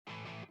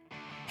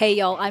Hey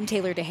y'all, I'm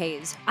Taylor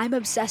DeHaze. I'm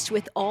obsessed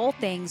with all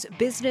things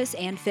business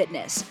and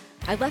fitness.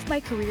 I left my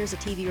career as a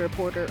TV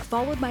reporter,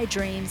 followed my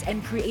dreams,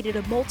 and created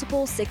a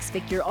multiple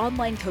six-figure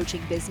online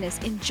coaching business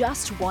in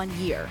just 1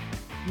 year.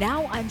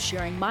 Now I'm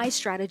sharing my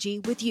strategy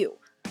with you.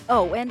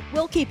 Oh, and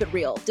we'll keep it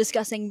real,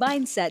 discussing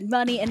mindset,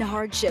 money, and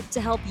hardship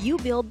to help you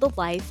build the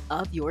life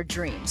of your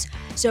dreams.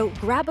 So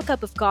grab a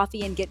cup of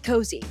coffee and get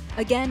cozy.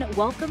 Again,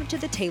 welcome to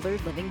the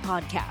Tailored Living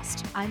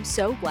Podcast. I'm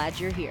so glad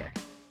you're here.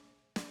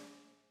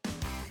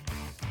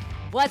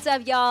 What's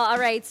up, y'all? All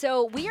right,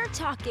 so we are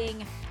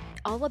talking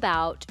all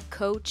about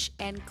coach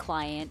and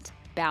client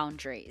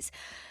boundaries.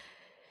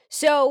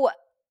 So,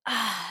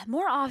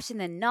 more often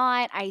than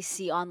not, I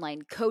see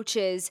online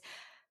coaches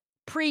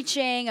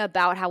preaching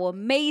about how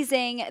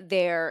amazing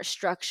their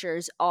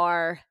structure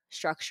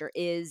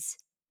is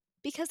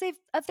because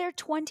of their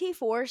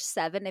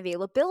 24/7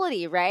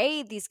 availability,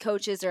 right? These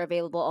coaches are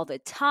available all the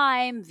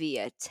time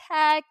via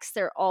text.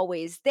 They're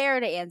always there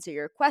to answer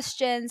your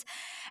questions.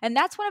 And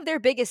that's one of their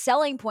biggest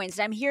selling points.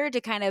 And I'm here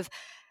to kind of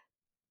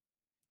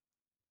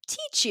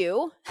teach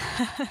you,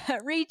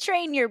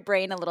 retrain your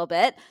brain a little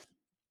bit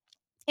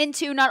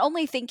into not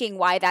only thinking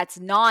why that's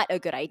not a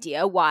good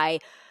idea, why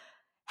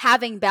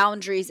having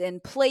boundaries in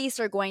place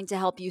are going to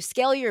help you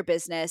scale your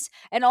business,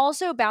 and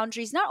also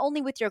boundaries not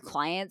only with your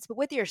clients, but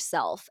with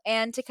yourself,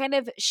 and to kind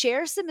of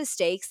share some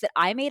mistakes that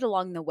I made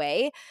along the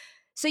way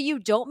so you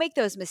don't make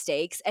those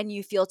mistakes and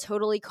you feel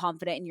totally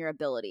confident in your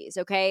abilities.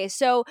 Okay.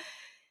 So,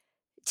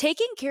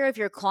 taking care of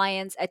your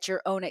clients at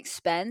your own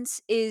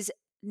expense is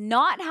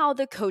not how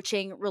the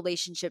coaching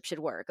relationship should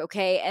work,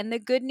 okay? And the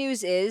good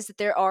news is that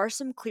there are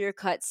some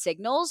clear-cut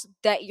signals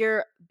that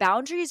your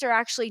boundaries are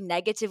actually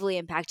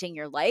negatively impacting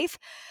your life.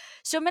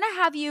 So I'm going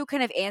to have you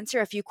kind of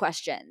answer a few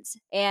questions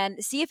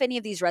and see if any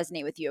of these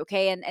resonate with you,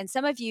 okay? And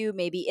some of you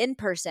may be in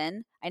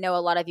person. I know a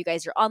lot of you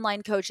guys are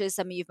online coaches.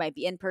 Some of you might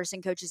be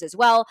in-person coaches as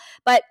well.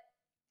 But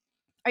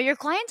are your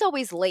clients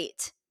always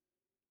late?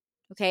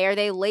 Okay, are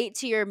they late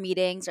to your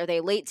meetings? Are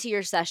they late to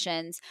your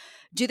sessions?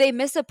 Do they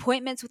miss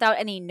appointments without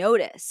any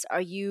notice?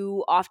 Are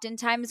you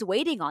oftentimes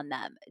waiting on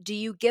them? Do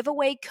you give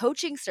away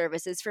coaching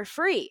services for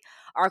free?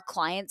 Are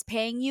clients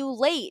paying you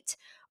late?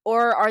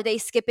 Or are they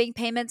skipping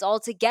payments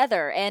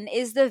altogether? And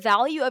is the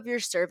value of your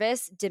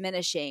service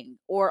diminishing?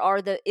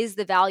 Or is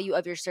the value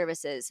of your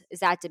services, is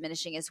that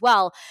diminishing as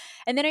well?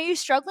 And then are you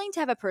struggling to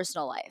have a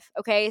personal life?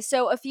 Okay,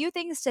 so a few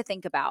things to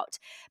think about.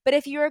 But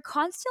if you're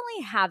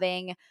constantly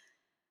having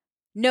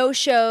no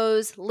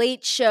shows,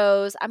 late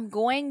shows, I'm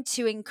going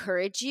to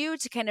encourage you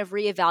to kind of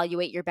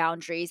reevaluate your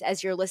boundaries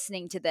as you're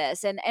listening to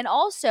this. And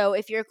also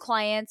if your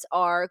clients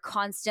are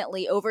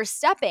constantly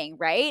overstepping,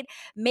 right?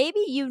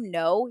 Maybe you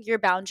know your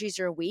boundaries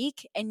are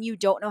weak and you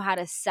don't know how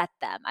to set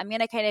them. I'm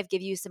going to kind of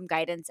give you some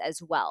guidance as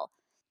well.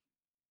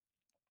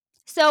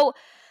 So,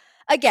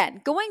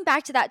 again, going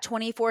back to that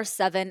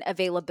 24/7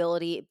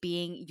 availability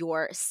being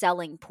your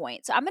selling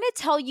point. So I'm going to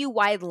tell you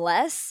why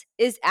less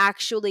is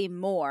actually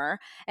more.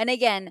 And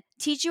again,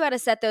 teach you how to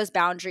set those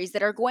boundaries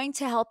that are going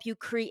to help you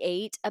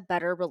create a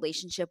better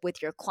relationship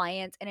with your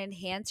clients and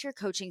enhance your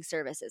coaching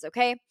services.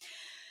 Okay.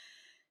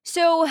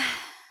 So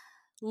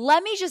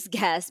let me just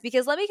guess,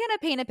 because let me kind of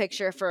paint a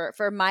picture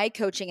for my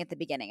coaching at the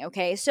beginning,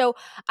 okay? So,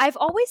 I've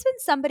always been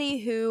somebody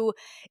who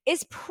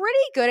is pretty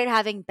good at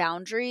having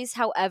boundaries.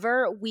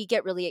 However, we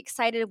get really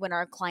excited when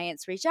our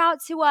clients reach out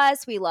to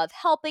us. We love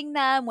helping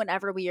them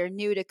whenever we are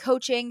new to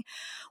coaching.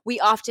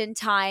 We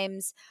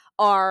oftentimes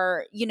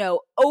are,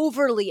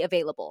 overly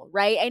available,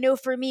 right? I know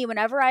for me,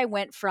 whenever I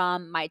went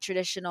from my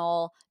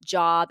traditional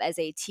job as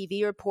a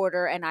TV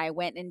reporter and I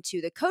went into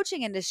the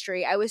coaching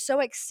industry, I was so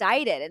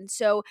excited. And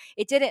so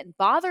it didn't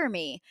bother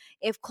me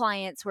if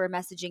clients were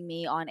messaging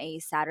me on a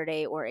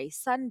Saturday or a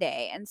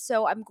Sunday. And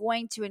so I'm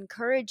going to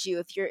encourage you,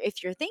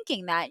 if you're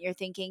thinking that, you're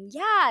thinking,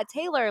 yeah,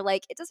 Taylor,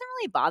 like it doesn't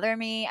really bother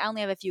me. I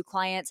only have a few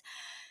clients.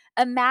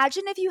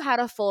 Imagine if you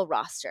had a full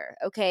roster,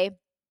 okay?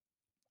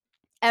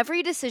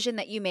 Every decision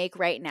that you make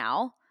right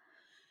now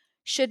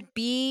should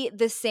be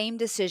the same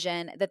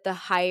decision that the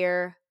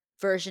higher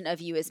version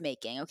of you is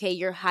making, okay?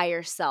 Your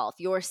higher self,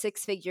 your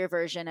six-figure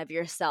version of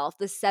yourself,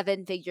 the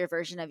seven-figure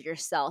version of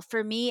yourself.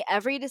 For me,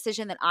 every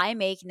decision that I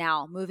make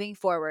now moving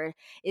forward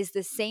is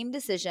the same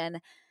decision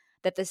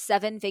that the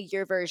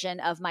seven-figure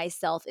version of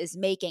myself is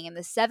making. And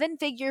the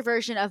seven-figure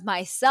version of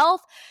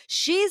myself,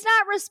 she's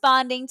not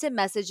responding to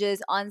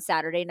messages on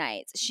Saturday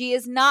nights. She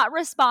is not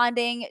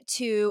responding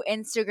to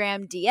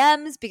Instagram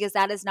DMs because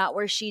that is not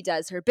where she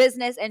does her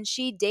business. And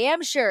she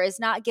damn sure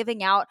is not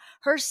giving out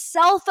her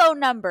cell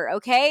phone number,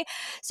 okay?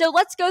 So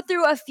let's go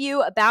through a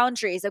few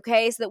boundaries,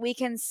 okay? So that we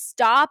can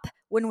stop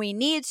when we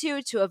need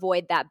to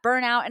avoid that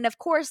burnout. And of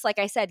course, like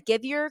I said,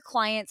 give your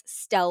clients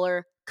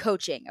stellar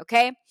coaching,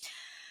 okay?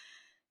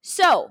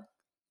 So,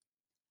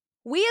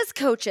 we as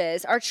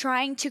coaches are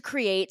trying to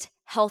create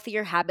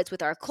healthier habits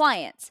with our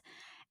clients.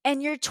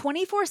 And your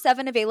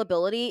 24/7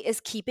 availability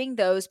is keeping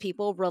those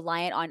people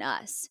reliant on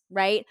us,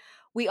 right?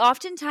 We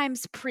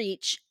oftentimes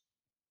preach,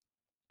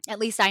 at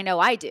least I know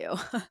I do,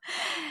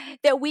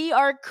 that we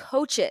are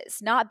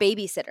coaches, not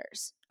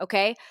babysitters,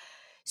 okay?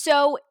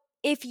 So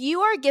if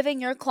you are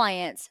giving your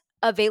clients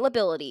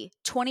availability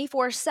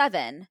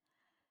 24/7,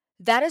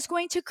 that is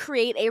going to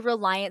create a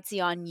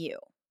reliancy on you,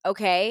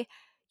 okay?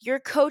 Your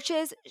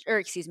coaches, or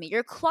excuse me,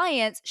 your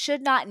clients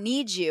should not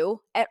need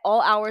you at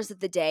all hours of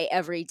the day,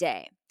 every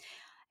day.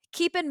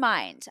 Keep in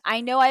mind,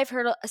 I know I've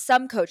heard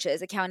some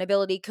coaches,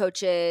 accountability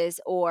coaches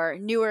or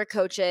newer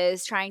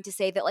coaches trying to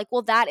say that, like,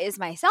 well, that is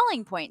my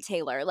selling point,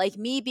 Taylor. Like,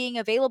 me being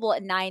available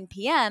at 9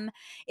 p.m.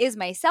 is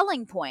my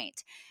selling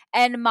point.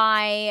 And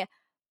my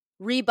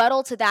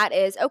rebuttal to that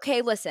is,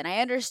 okay, listen, I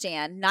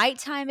understand.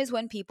 Nighttime is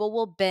when people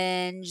will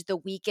binge. The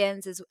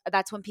weekends is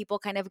that's when people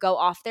kind of go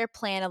off their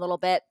plan a little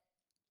bit.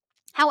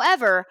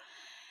 However,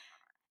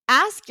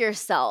 ask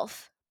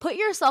yourself, put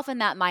yourself in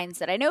that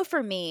mindset. I know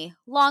for me,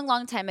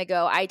 long time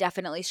ago, I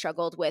definitely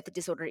struggled with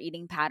disordered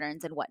eating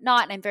patterns and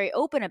whatnot. And I'm very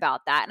open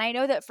about that. And I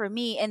know that for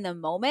me in the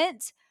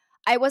moment,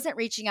 I wasn't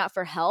reaching out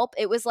for help.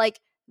 It was like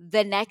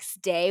the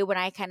next day when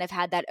I kind of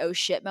had that oh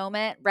shit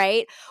moment,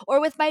 right? Or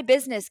with my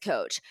business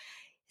coach.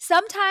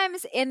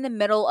 Sometimes in the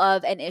middle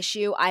of an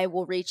issue, I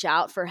will reach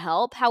out for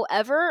help.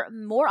 However,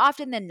 more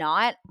often than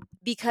not,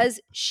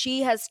 because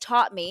she has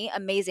taught me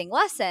amazing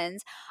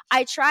lessons,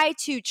 I try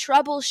to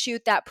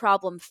troubleshoot that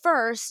problem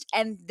first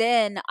and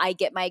then I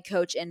get my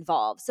coach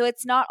involved. So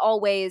it's not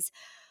always,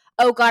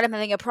 oh God, I'm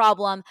having a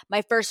problem.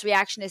 My first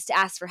reaction is to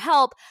ask for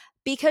help.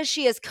 Because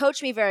she has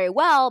coached me very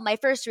well, my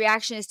first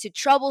reaction is to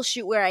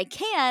troubleshoot where I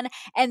can.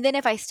 And then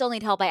if I still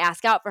need help, I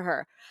ask out for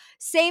her.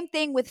 Same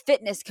thing with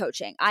fitness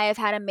coaching. I have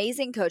had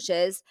amazing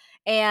coaches.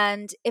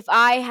 And if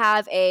I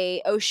have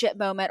a oh shit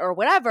moment or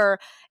whatever,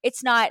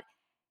 it's not,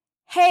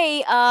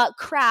 hey,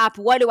 crap,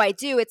 what do I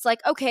do? It's like,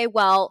 okay,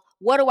 well,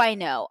 what do I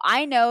know?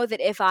 I know that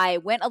if I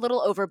went a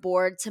little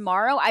overboard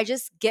tomorrow, I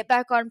just get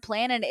back on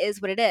plan and it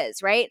is what it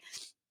is, right?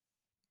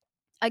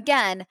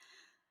 Again,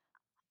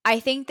 I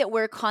think that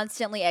we're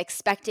constantly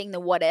expecting the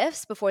what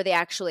ifs before they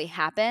actually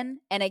happen.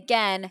 And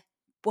again,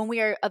 when we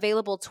are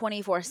available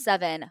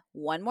 24/7,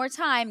 one more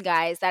time,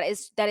 guys, that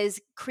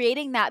is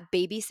creating that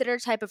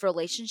babysitter type of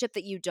relationship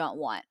that you don't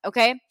want,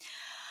 okay?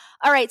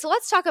 All right, so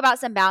let's talk about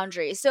some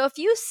boundaries. So a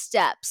few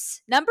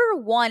steps. Number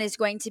 1 is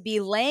going to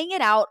be laying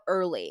it out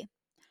early.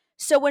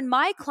 So when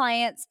my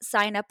clients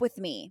sign up with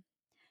me,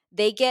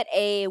 they get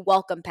a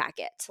welcome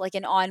packet, like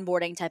an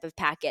onboarding type of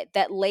packet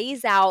that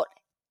lays out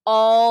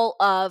all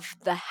of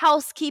the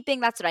housekeeping.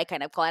 That's what I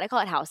kind of call it. I call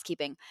it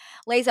housekeeping.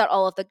 Lays out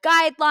all of the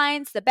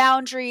guidelines, the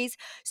boundaries.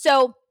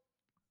 So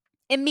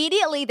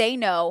immediately they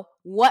know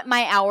what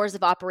my hours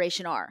of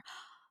operation are.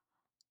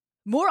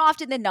 More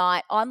often than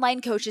not,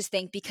 online coaches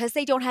think because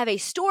they don't have a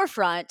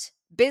storefront,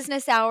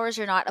 business hours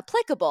are not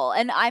applicable.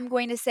 And I'm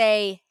going to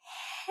say,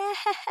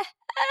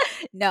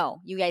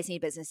 no, you guys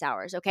need business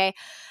hours, okay?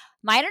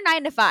 Mine are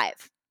 9 to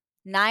 5.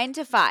 9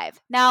 to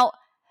 5. Now,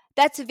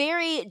 that's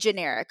very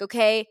generic,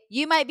 okay?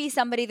 You might be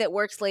somebody that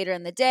works later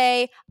in the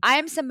day.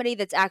 I'm somebody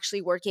that's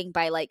actually working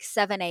by like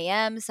 7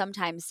 a.m.,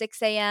 sometimes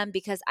 6 a.m.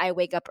 because I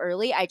wake up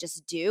early. I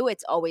just do.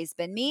 It's always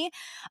been me.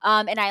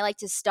 And I like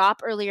to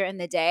stop earlier in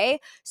the day.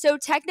 So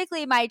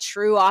technically, my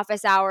true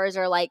office hours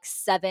are like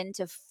 7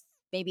 to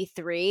maybe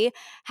 3.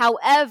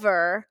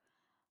 However,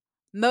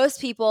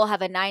 most people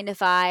have a 9 to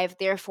 5.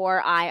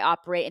 Therefore, I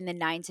operate in the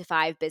 9 to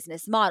 5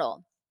 business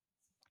model.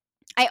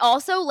 I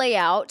also lay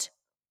out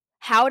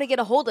how to get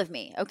a hold of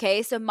me.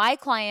 Okay. So my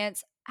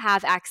clients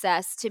have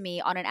access to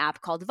me on an app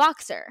called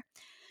Voxer.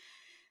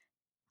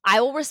 I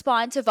will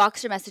respond to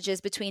Voxer messages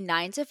between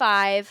 9 to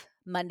 5,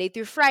 Monday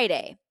through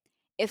Friday.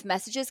 If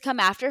messages come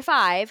after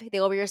 5,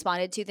 they will be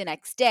responded to the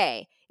next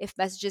day. If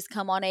messages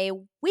come on a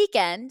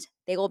weekend,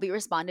 they will be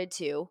responded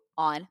to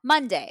on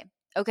Monday.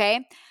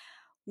 Okay.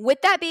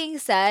 With that being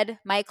said,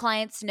 my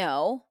clients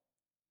know,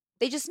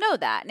 they just know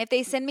that. And if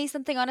they send me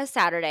something on a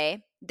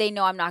Saturday, they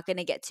know I'm not going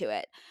to get to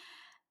it.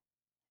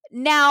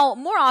 Now,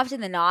 more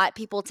often than not,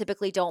 people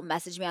typically don't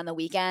message me on the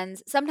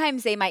weekends.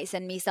 Sometimes they might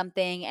send me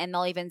something and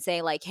they'll even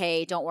say, like,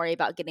 hey, don't worry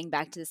about getting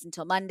back to this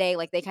until Monday.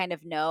 Like, they kind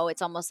of know.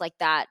 It's almost like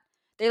that.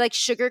 They like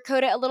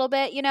sugarcoat it a little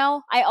bit, you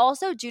know? I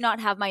also do not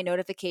have my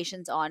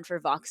notifications on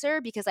for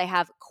Voxer because I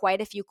have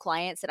quite a few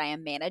clients that I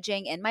am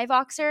managing in my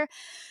Voxer.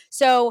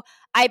 So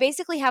I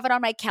basically have it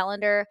on my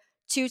calendar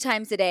 2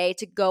 times a day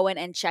to go in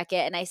and check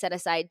it. And I set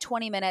aside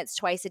 20 minutes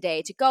twice a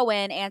day to go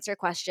in, answer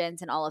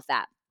questions, and all of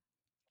that.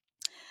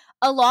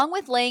 Along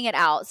with laying it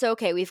out. So,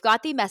 okay, we've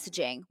got the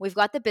messaging, we've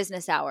got the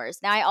business hours.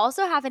 Now, I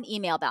also have an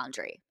email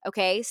boundary.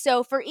 Okay.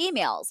 So, for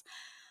emails,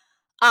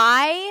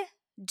 I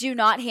do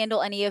not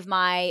handle any of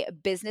my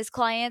business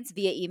clients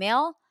via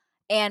email,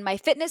 and my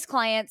fitness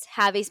clients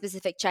have a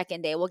specific check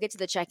in day. We'll get to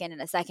the check in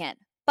a second.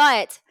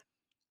 But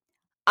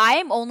I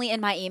am only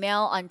in my email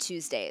on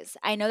Tuesdays.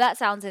 I know that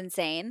sounds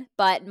insane,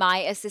 but my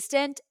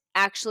assistant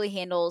actually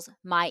handles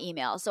my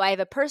email. So I have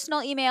a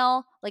personal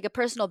email like a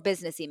personal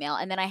business email,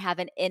 and then I have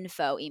an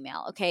info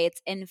email. Okay.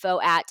 It's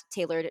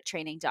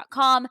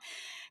info@tailoredtraining.com.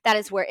 That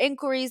is where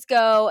inquiries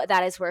go.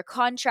 That is where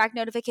contract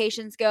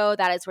notifications go.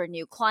 That is where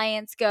new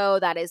clients go.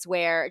 That is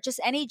where just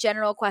any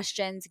general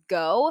questions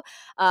go.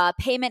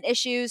 Payment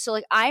issues. So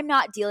like I'm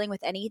not dealing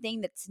with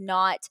anything that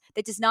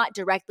does not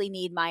directly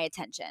need my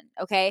attention.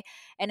 Okay.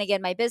 And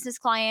again, my business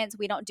clients,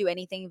 we don't do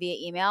anything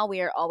via email.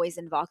 We are always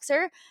in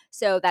Voxer.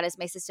 So that is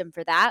my system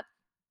for that.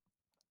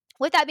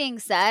 With that being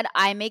said,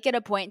 I make it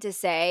a point to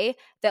say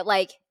that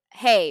like,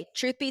 hey,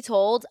 truth be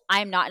told,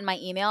 I'm not in my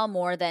email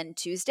more than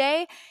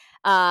Tuesday.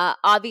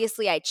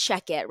 Obviously I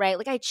check it, right?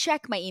 Like I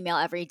check my email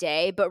every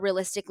day, but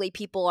realistically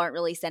people aren't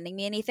really sending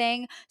me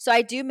anything. So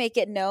I do make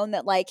it known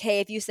that like,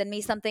 hey, if you send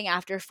me something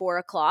after 4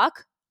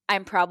 o'clock,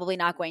 I'm probably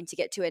not going to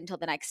get to it until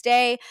the next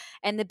day.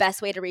 And the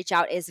best way to reach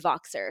out is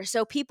Voxer.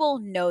 So people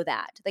know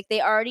that. Like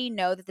they already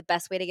know that the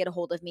best way to get a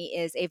hold of me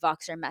is a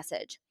Voxer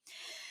message.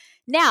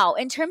 Now,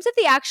 in terms of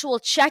the actual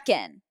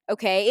check-in,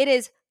 okay, it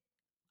is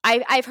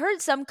I've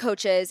heard some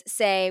coaches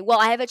say, well,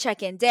 I have a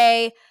check-in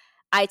day.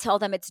 I tell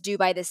them it's due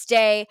by this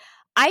day.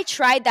 I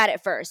tried that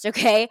at first,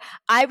 okay?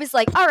 I was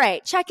like, all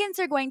right, check-ins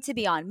are going to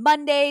be on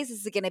Mondays.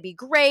 This is going to be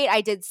great.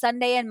 I did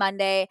Sunday and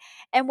Monday.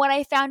 And what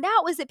I found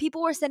out was that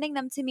people were sending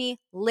them to me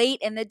late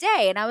in the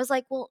day. And I was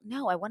like, well,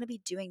 no, I want to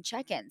be doing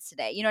check-ins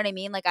today. You know what I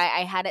mean? Like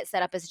I had it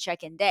set up as a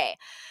check-in day.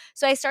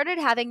 So I started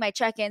having my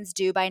check-ins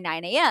due by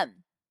 9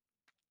 a.m.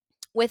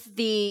 with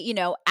the,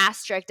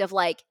 asterisk of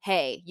like,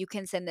 hey, you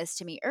can send this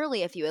to me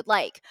early if you would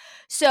like.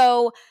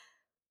 So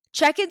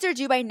check-ins are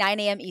due by 9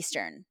 a.m.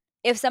 Eastern.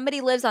 If somebody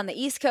lives on the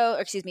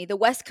the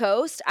West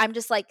Coast, I'm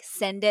just like,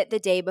 send it the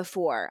day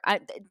before.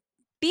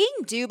 Being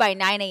due by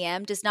 9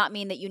 a.m. does not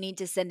mean that you need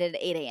to send it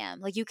at 8 a.m.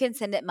 Like you can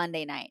send it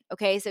Monday night.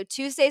 Okay. So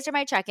Tuesdays are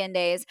my check-in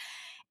days.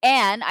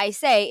 And I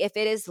say, if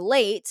it is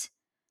late,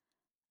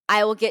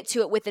 I will get to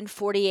it within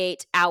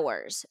 48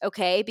 hours,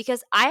 okay?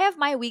 Because I have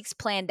my weeks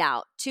planned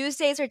out.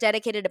 Tuesdays are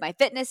dedicated to my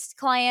fitness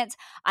clients.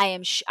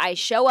 I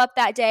show up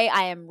that day.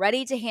 I am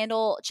ready to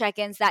handle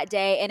check-ins that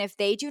day, and if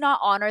they do not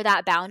honor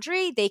that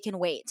boundary, they can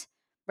wait,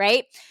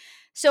 right?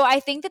 So I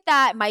think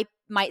that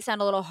might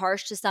sound a little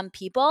harsh to some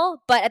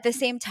people, but at the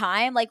same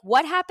time, like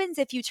what happens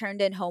if you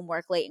turned in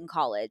homework late in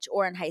college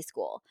or in high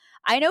school?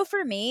 I know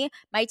for me,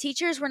 my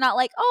teachers were not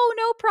like, "Oh,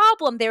 no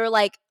problem." They were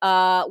like,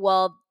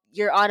 well,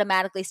 you're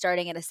automatically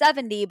starting at a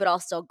 70, but I'll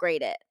still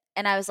grade it."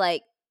 And I was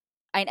like,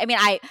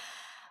 I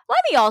let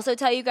me also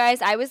tell you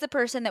guys, I was the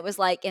person that was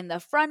like in the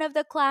front of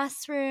the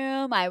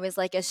classroom. I was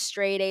like a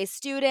straight A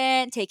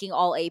student taking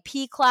all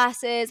AP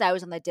classes. I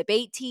was on the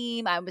debate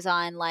team. I was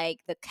on like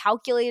the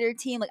calculator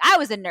team. Like I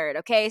was a nerd,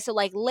 okay? So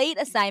like late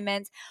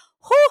assignments,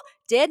 whew,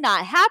 did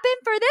not happen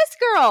for this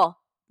girl.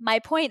 My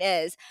point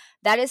is,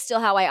 that is still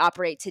how I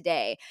operate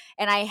today.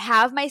 And I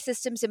have my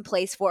systems in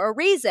place for a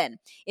reason.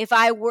 If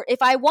I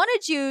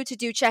wanted you to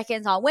do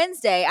check-ins on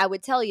Wednesday, I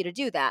would tell you to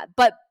do that.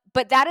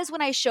 But that is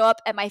when I show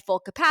up at my full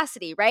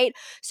capacity, right?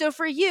 So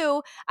for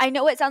you, I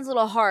know it sounds a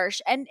little harsh,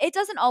 and it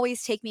doesn't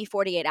always take me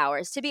 48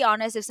 hours. To be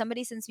honest, if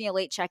somebody sends me a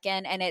late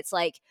check-in and it's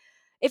like,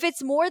 if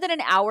it's more than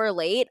an hour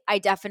late, I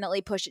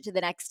definitely push it to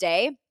the next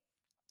day.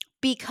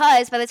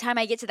 Because by the time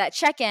I get to that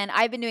check-in,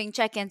 I've been doing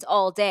check-ins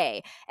all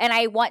day and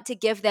I want to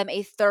give them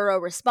a thorough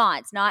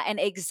response, not an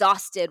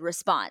exhausted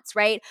response,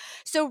 right?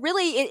 So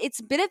really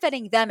it's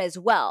benefiting them as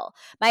well.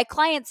 My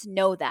clients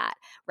know that,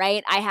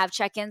 right? I have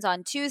check-ins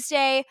on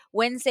Tuesday,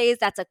 Wednesdays,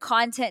 that's a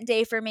content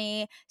day for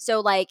me.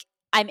 So like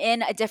I'm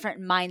in a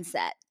different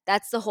mindset.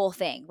 That's the whole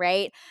thing,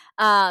 right?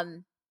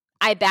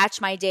 I batch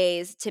my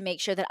days to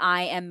make sure that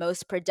I am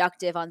most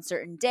productive on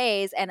certain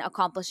days and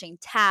accomplishing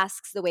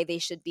tasks the way they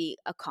should be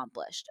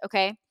accomplished.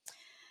 Okay.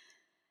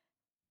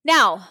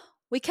 Now,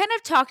 we kind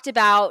of talked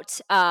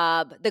about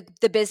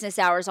the business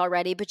hours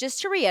already, but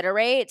just to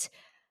reiterate,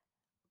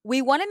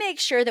 we want to make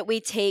sure that we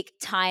take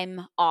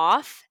time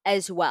off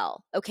as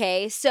well.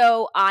 Okay.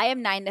 So I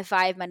am 9 to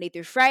 5 Monday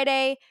through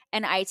Friday,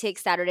 and I take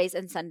Saturdays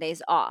and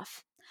Sundays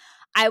off.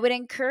 I would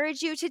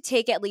encourage you to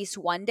take at least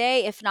one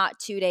day, if not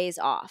 2 days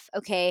off.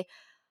 Okay.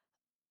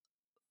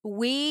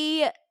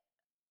 We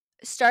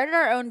started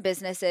our own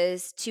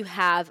businesses to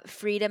have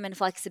freedom and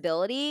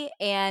flexibility.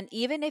 And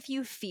even if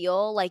you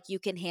feel like you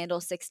can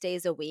handle 6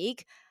 days a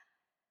week,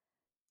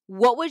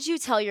 what would you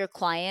tell your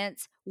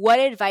clients? What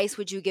advice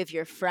would you give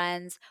your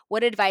friends?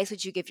 What advice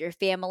would you give your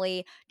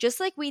family? Just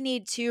like we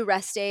need 2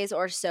 rest days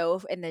or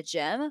so in the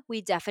gym,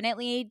 we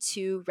definitely need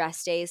 2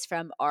 rest days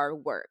from our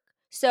work.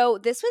 So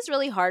this was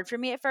really hard for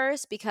me at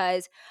first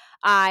because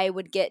I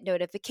would get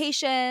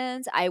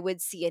notifications, I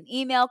would see an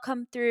email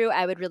come through,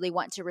 I would really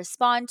want to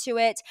respond to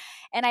it,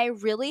 and I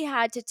really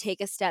had to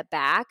take a step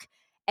back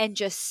and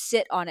just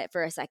sit on it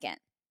for a second.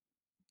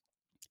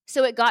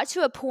 So it got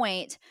to a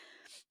point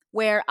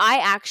where I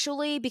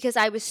actually, because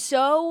I was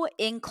so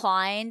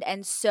inclined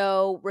and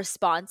so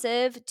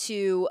responsive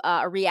to,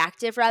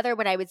 reactive rather,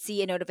 when I would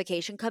see a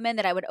notification come in,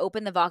 that I would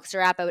open the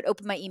Voxer app, I would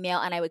open my email,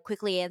 and I would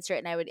quickly answer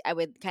it, and I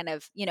would kind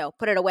of,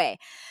 put it away.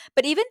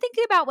 But even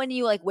thinking about when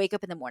you like wake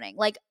up in the morning,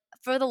 like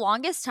For the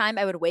longest time,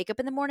 I would wake up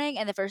in the morning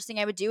and the first thing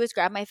I would do is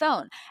grab my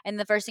phone. And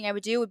the first thing I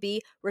would do would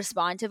be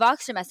respond to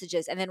Voxer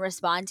messages and then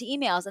respond to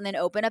emails and then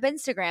open up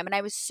Instagram. And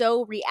I was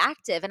so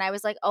reactive. And I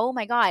was like, oh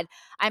my God,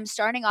 I'm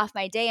starting off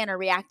my day in a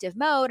reactive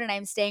mode and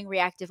I'm staying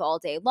reactive all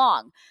day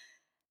long.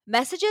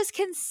 Messages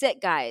can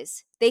sit,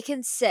 guys. They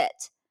can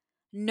sit.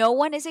 No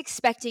one is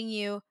expecting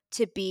you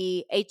to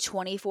be a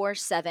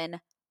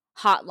 24/7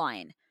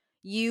 hotline.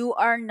 You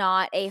are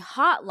not a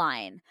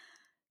hotline.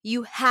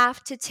 You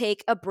have to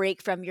take a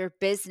break from your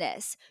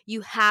business.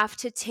 You have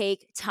to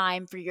take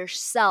time for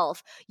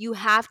yourself. You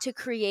have to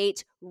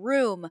create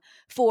room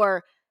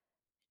for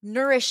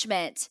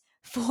nourishment,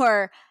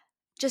 for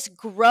just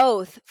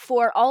growth,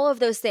 for all of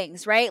those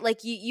things, right? Like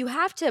you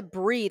have to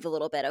breathe a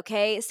little bit,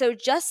 okay? So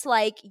just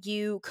like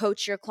you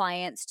coach your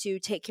clients to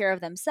take care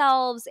of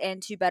themselves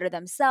and to better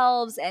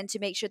themselves and to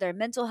make sure their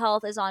mental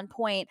health is on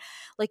point,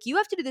 like you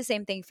have to do the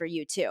same thing for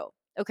you too,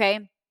 okay?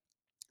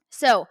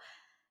 So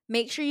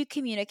make sure you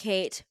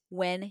communicate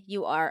when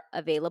you are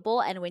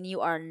available and when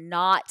you are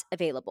not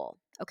available,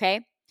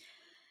 okay?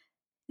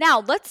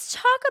 Now, let's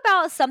talk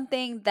about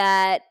something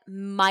that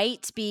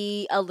might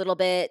be a little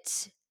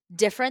bit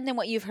different than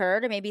what you've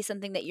heard, or maybe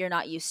something that you're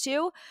not used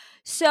to.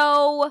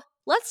 So,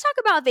 let's talk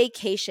about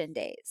vacation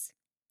days.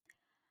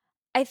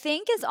 I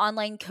think as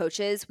online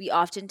coaches, we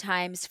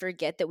oftentimes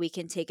forget that we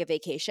can take a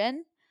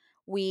vacation.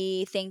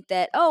 We think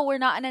that, oh, we're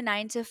not in a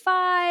 9 to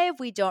 5,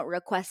 we don't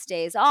request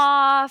days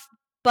off,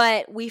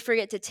 but we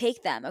forget to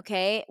take them,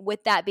 okay?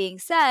 With that being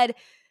said,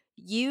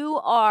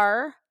 you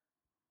are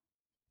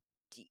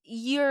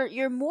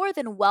you're more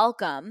than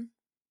welcome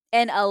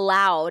and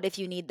allowed, if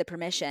you need the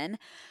permission,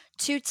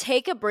 to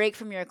take a break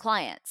from your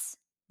clients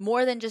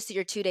more than just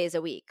your 2 days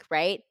a week,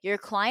 right? Your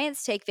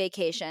clients take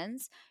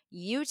vacations,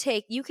 you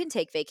can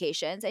take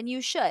vacations, and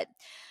you should.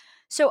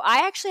 So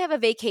I actually have a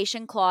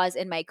vacation clause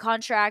in my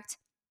contract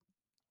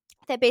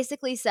that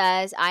basically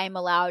says I am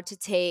allowed to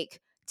take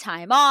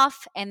time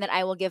off and that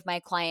I will give my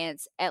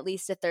clients at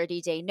least a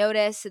 30-day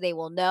notice so they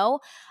will know.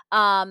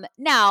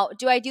 Now,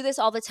 do I do this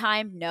all the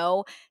time?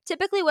 No.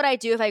 Typically, what I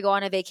do if I go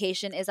on a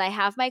vacation is I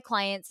have my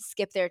clients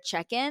skip their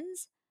check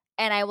ins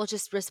and I will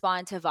just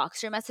respond to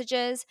Voxer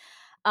messages.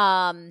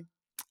 Um,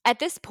 at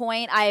this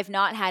point, I have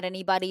not had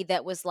anybody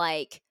that was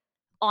like,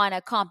 on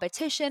a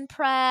competition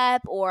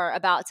prep or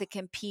about to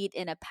compete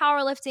in a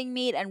powerlifting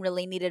meet and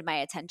really needed my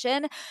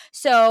attention.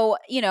 So,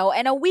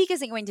 and a week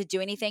isn't going to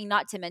do anything,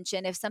 not to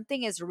mention if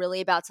something is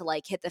really about to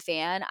like hit the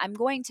fan, I'm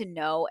going to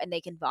know and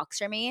they can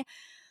Voxer me.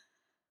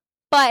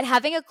 But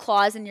having a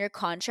clause in your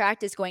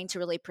contract is going to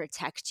really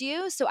protect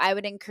you. So I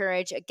would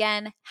encourage,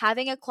 again,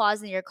 having a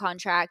clause in your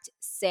contract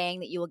saying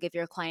that you will give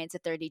your clients a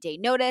 30-day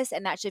notice,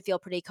 and that should feel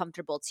pretty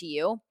comfortable to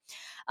you.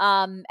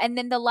 And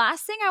then the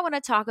last thing I want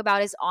to talk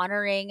about is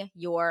honoring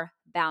your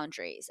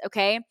boundaries.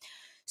 Okay.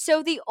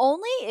 So the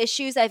only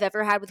issues I've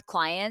ever had with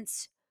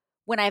clients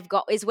when I've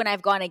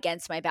gone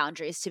against my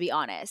boundaries, to be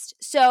honest.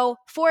 So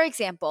for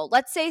example,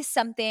 let's say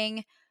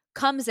something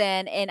comes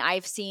in and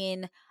I've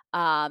seen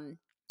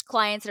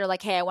clients that are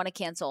like, hey, I want to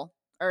cancel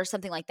or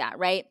something like that,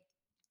 right?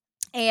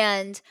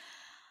 And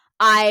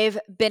I've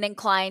been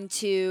inclined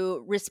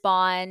to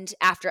respond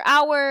after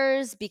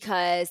hours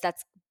because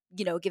that's,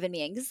 given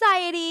me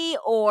anxiety.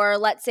 Or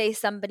let's say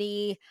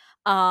somebody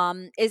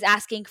is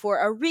asking for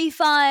a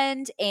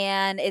refund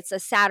and it's a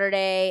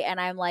Saturday and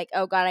I'm like,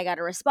 oh God, I got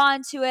to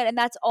respond to it. And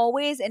that's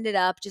always ended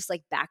up just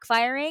like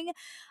backfiring.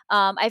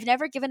 I've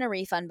never given a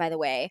refund, by the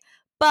way.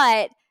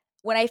 But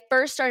when I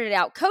first started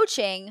out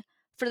coaching,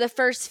 for the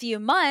first few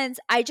months,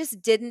 I just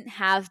didn't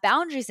have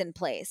boundaries in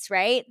place,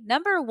 right?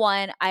 Number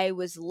one, I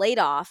was laid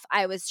off.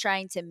 I was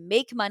trying to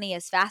make money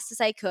as fast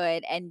as I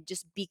could and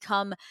just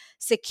become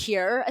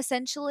secure,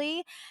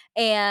 essentially.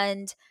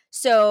 And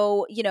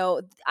so,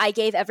 I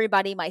gave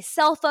everybody my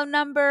cell phone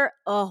number.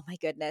 Oh my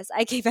goodness.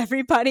 I gave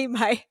everybody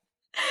my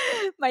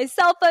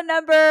cell phone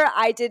number.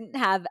 I didn't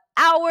have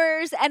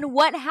hours. And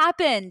what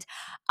happened?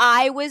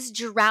 I was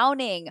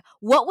drowning.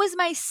 What was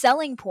my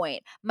selling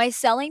point? My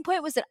selling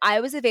point was that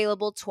I was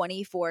available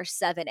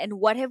 24/7. And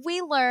what have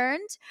we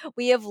learned?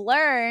 We have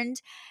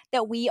learned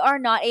that we are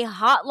not a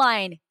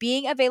hotline.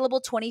 Being available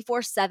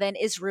 24/7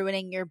 is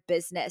ruining your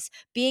business.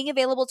 Being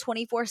available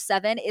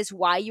 24/7 is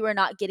why you are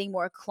not getting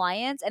more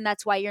clients. And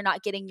that's why you're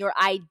not getting your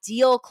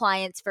ideal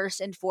clients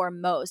first and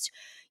foremost.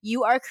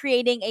 You are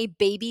creating a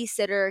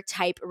babysitter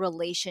type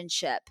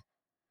relationship.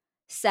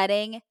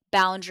 Setting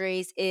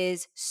boundaries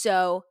is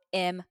so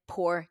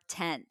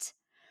important.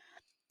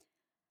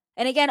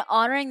 And again,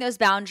 honoring those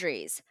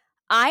boundaries.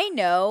 I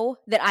know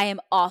that I am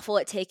awful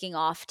at taking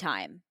off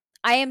time.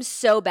 I am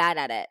so bad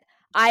at it.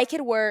 I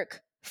could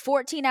work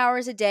 14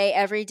 hours a day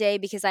every day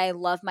because I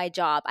love my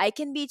job. I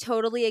can be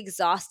totally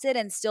exhausted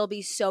and still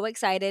be so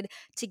excited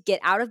to get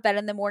out of bed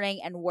in the morning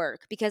and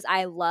work because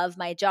I love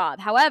my job.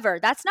 However,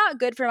 that's not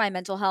good for my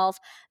mental health.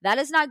 That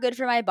is not good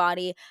for my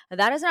body.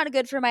 That is not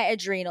good for my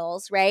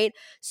adrenals, right?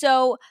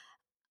 So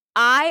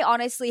I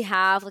honestly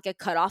have like a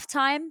cutoff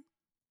time.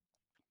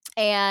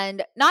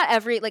 And not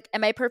every, like,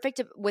 am I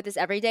perfect with this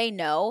every day?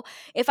 No.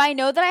 If I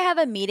know that I have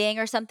a meeting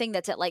or something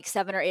that's at like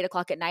 7 or 8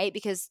 o'clock at night,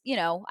 because,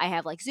 I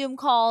have like Zoom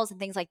calls and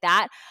things like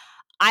that,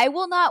 I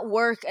will not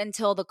work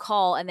until the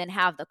call and then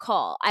have the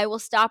call. I will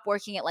stop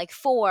working at like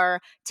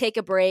 4, take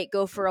a break,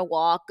 go for a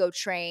walk, go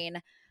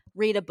train,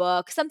 read a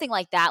book, something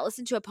like that,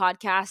 listen to a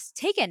podcast,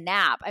 take a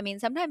nap. I mean,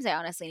 sometimes I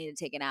honestly need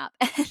to take a nap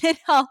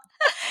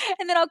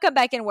and then I'll come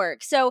back and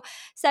work. So,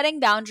 setting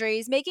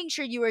boundaries, making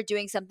sure you are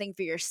doing something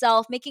for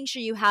yourself, making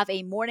sure you have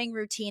a morning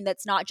routine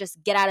that's not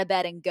just get out of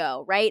bed and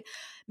go, right?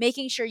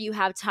 Making sure you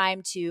have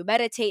time to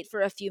meditate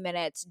for a few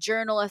minutes,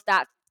 journal if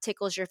that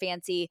tickles your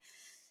fancy,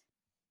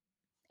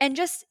 and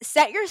just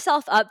set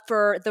yourself up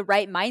for the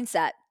right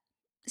mindset.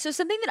 So,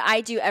 something that I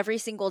do every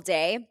single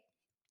day,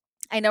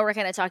 I know we're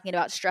kind of talking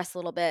about stress a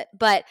little bit,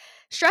 but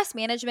stress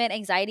management,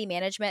 anxiety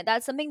management,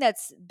 that's something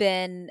that's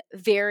been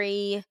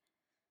very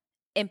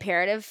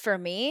imperative for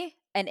me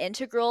and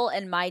integral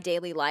in my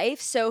daily life.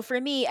 So, for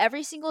me,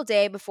 every single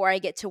day before I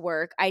get to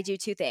work, I do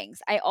two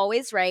things. I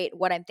always write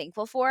what I'm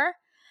thankful for,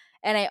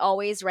 and I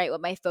always write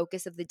what my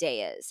focus of the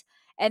day is.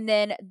 And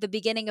then the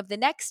beginning of the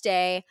next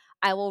day,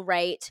 I will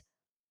write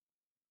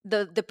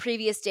the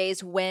previous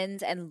day's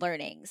wins and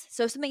learnings.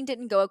 So if something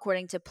didn't go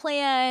according to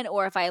plan,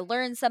 or if I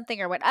learned something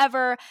or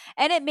whatever,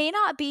 and it may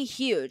not be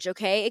huge,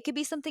 okay? It could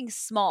be something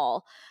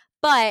small,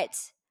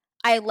 but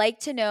I like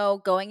to know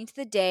going into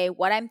the day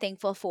what I'm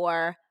thankful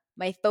for,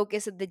 my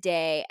focus of the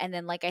day, and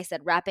then, like I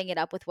said, wrapping it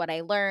up with what I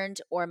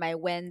learned or my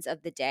wins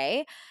of the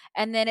day.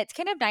 And then it's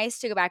kind of nice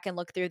to go back and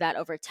look through that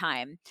over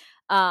time.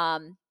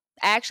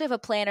 I actually have a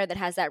planner that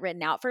has that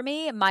written out for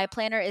me. My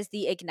planner is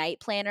the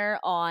Ignite planner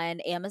on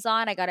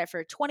Amazon. I got it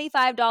for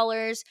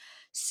 $25,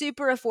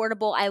 super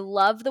affordable. I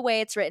love the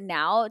way it's written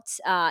out.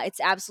 It's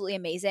absolutely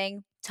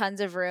amazing.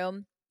 Tons of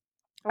room.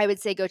 I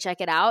would say go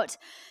check it out.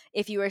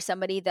 If you are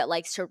somebody that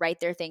likes to write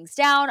their things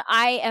down,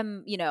 I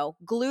am,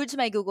 glued to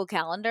my Google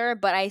Calendar,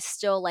 but I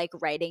still like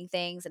writing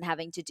things and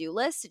having to-do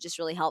lists. It just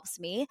really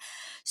helps me.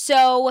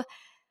 So,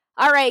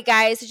 all right,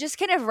 guys, so just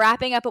kind of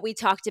wrapping up what we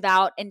talked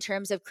about in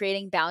terms of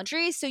creating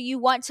boundaries. So you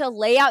want to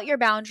lay out your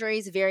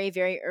boundaries very,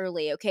 very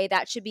early, okay?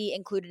 That should be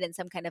included in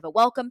some kind of a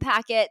welcome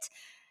packet,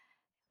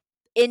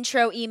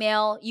 intro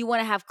email. You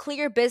want to have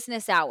clear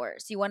business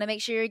hours. You want to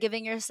make sure you're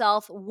giving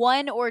yourself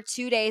 1 or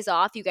 2 days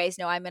off. You guys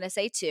know I'm going to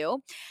say 2.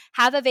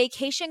 Have a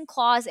vacation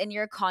clause in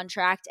your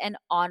contract and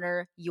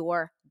honor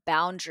your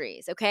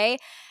boundaries, okay?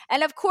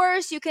 And of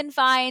course, you can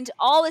find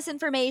all this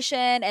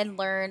information and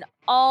learn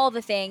all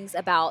the things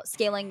about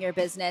scaling your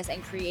business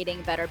and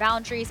creating better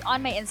boundaries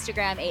on my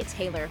Instagram,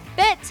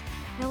 @TaylorFit.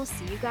 And I will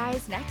see you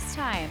guys next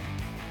time.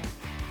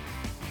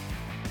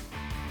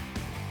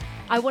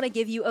 I want to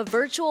give you a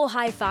virtual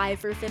high five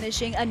for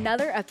finishing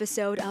another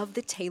episode of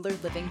the Taylor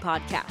Living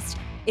Podcast.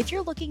 If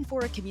you're looking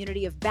for a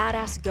community of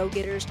badass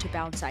go-getters to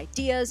bounce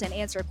ideas and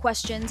answer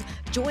questions,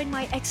 join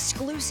my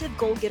exclusive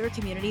Goal Getter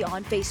community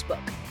on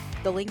Facebook.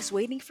 The link's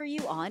waiting for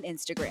you on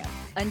Instagram.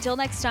 Until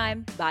next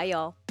time, bye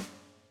y'all.